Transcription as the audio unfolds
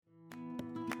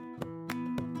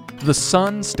The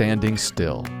sun standing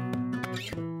still.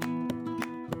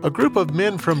 A group of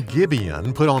men from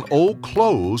Gibeon put on old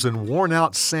clothes and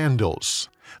worn-out sandals.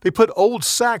 They put old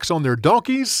sacks on their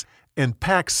donkeys and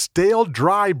packed stale,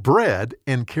 dry bread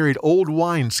and carried old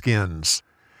wineskins.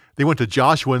 They went to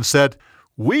Joshua and said,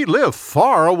 "We live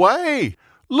far away.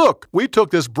 Look, we took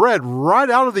this bread right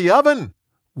out of the oven.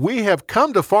 We have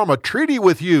come to form a treaty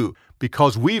with you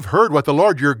because we've heard what the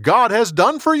Lord your God has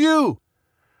done for you."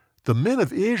 The men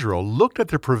of Israel looked at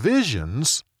their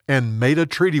provisions and made a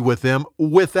treaty with them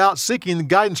without seeking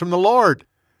guidance from the Lord.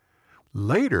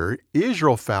 Later,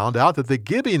 Israel found out that the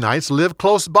Gibeonites lived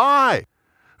close by.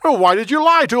 "Why did you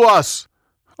lie to us?"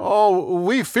 "Oh,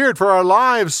 we feared for our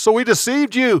lives, so we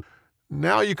deceived you.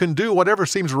 Now you can do whatever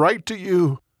seems right to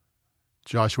you."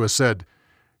 Joshua said,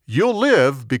 "You'll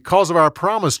live because of our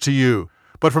promise to you,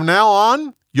 but from now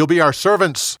on, you'll be our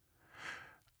servants."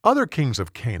 Other kings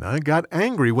of Canaan got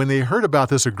angry when they heard about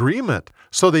this agreement,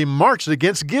 so they marched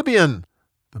against Gibeon.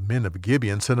 The men of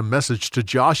Gibeon sent a message to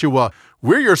Joshua,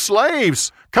 "We're your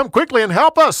slaves. Come quickly and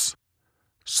help us."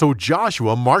 So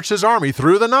Joshua marched his army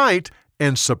through the night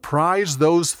and surprised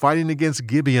those fighting against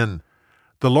Gibeon.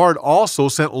 The Lord also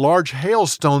sent large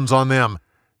hailstones on them.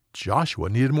 Joshua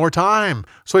needed more time,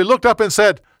 so he looked up and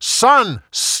said, "Sun,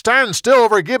 stand still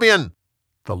over Gibeon."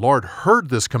 The Lord heard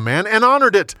this command and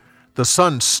honored it. The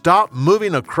sun stopped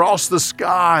moving across the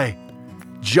sky.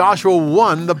 Joshua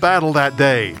won the battle that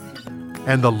day,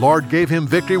 and the Lord gave him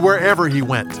victory wherever he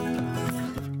went.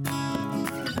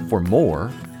 For more,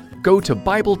 go to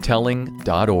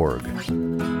BibleTelling.org.